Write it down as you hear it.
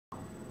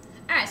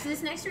Alright, so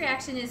this next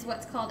reaction is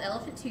what's called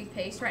elephant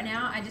toothpaste. Right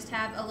now I just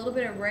have a little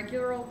bit of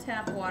regular old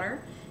tap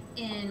water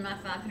in my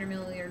 500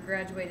 milliliter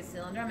graduated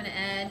cylinder. I'm going to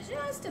add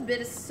just a bit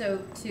of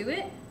soap to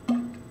it.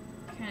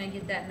 Kind of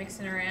get that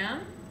mixing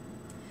around.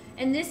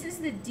 And this is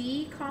the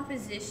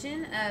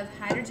decomposition of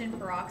hydrogen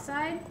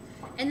peroxide.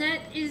 And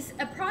that is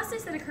a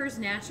process that occurs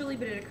naturally,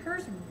 but it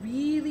occurs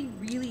really,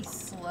 really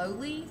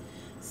slowly.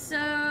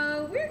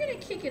 So we're going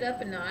to kick it up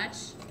a notch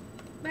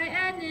by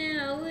adding in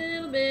a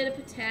little bit of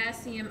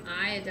potassium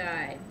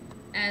iodide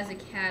as a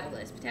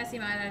catalyst.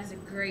 Potassium iodide is a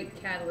great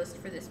catalyst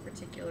for this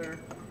particular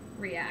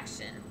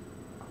reaction.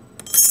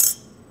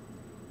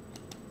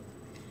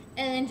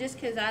 And then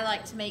just because I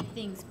like to make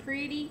things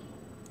pretty,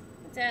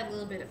 let's add a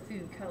little bit of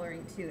food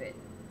coloring to it.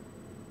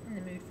 I'm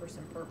in the mood for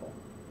some purple.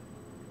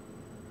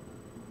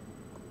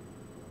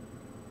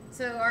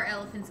 So our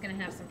elephant's going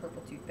to have some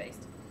purple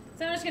toothpaste.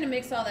 So I'm just going to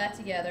mix all that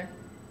together.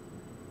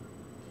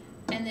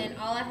 And then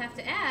all I have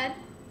to add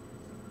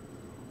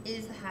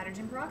is the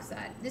hydrogen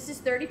peroxide. This is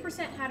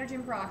 30%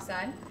 hydrogen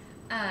peroxide.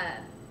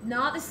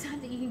 Not the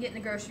stuff that you can get in the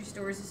grocery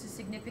stores. This is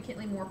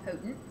significantly more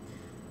potent.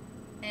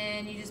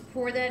 And you just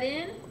pour that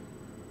in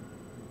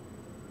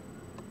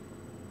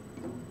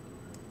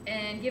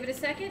and give it a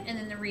second, and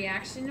then the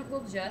reaction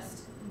will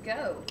just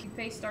go.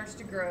 Toothpaste starts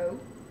to grow,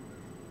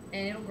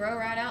 and it'll grow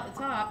right out the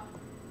top.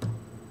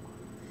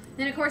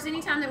 Then, of course,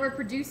 anytime that we're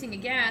producing a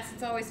gas,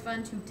 it's always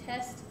fun to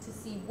test to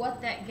see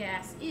what that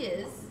gas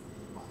is.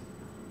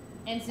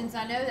 And since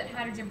I know that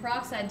hydrogen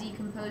peroxide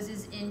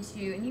decomposes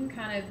into, and you can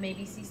kind of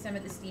maybe see some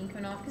of the steam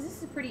coming off, because this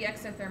is a pretty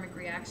exothermic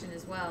reaction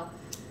as well.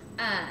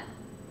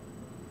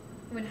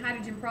 When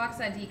hydrogen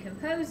peroxide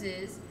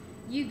decomposes,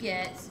 you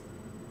get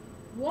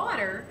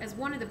water as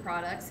one of the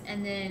products,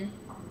 and then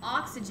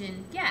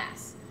oxygen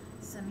gas.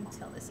 So let me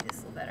tell this a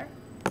little better.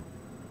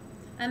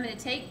 I'm going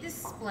to take this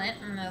splint,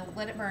 I'm going to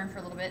let it burn for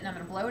a little bit, and I'm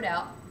going to blow it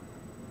out,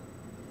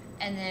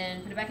 and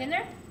then put it back in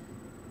there,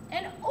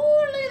 and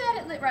oh, look at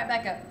that, it lit right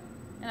back up.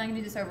 And I can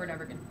do this over and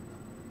over again.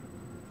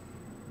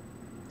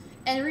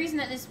 And the reason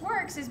that this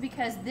works is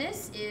because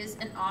this is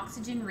an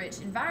oxygen-rich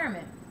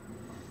environment.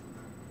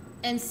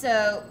 And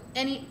so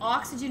any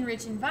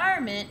oxygen-rich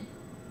environment,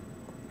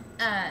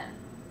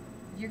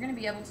 you're going to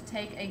be able to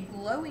take a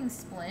glowing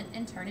splint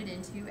and turn it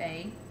into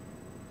a,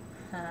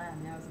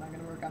 now it's not going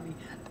to work on me,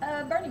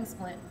 a burning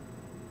splint,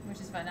 which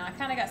is fun. Now I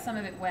kind of got some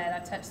of it wet.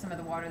 I touched some of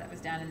the water that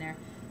was down in there.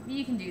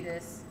 You can do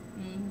this.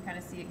 You can kind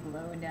of see it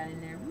glowing down in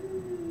there.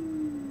 Woo.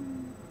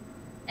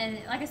 And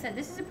like I said,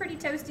 this is a pretty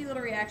toasty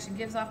little reaction.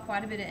 Gives off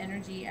quite a bit of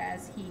energy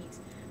as heat.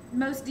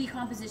 Most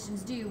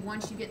decompositions do.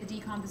 Once you get the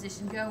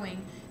decomposition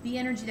going, the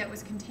energy that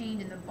was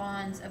contained in the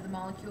bonds of the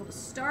molecule to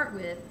start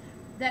with,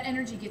 that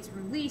energy gets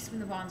released when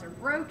the bonds are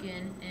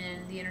broken,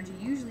 and the energy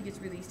usually gets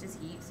released as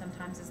heat,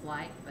 sometimes as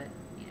light, but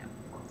you know,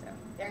 so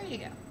there you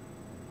go.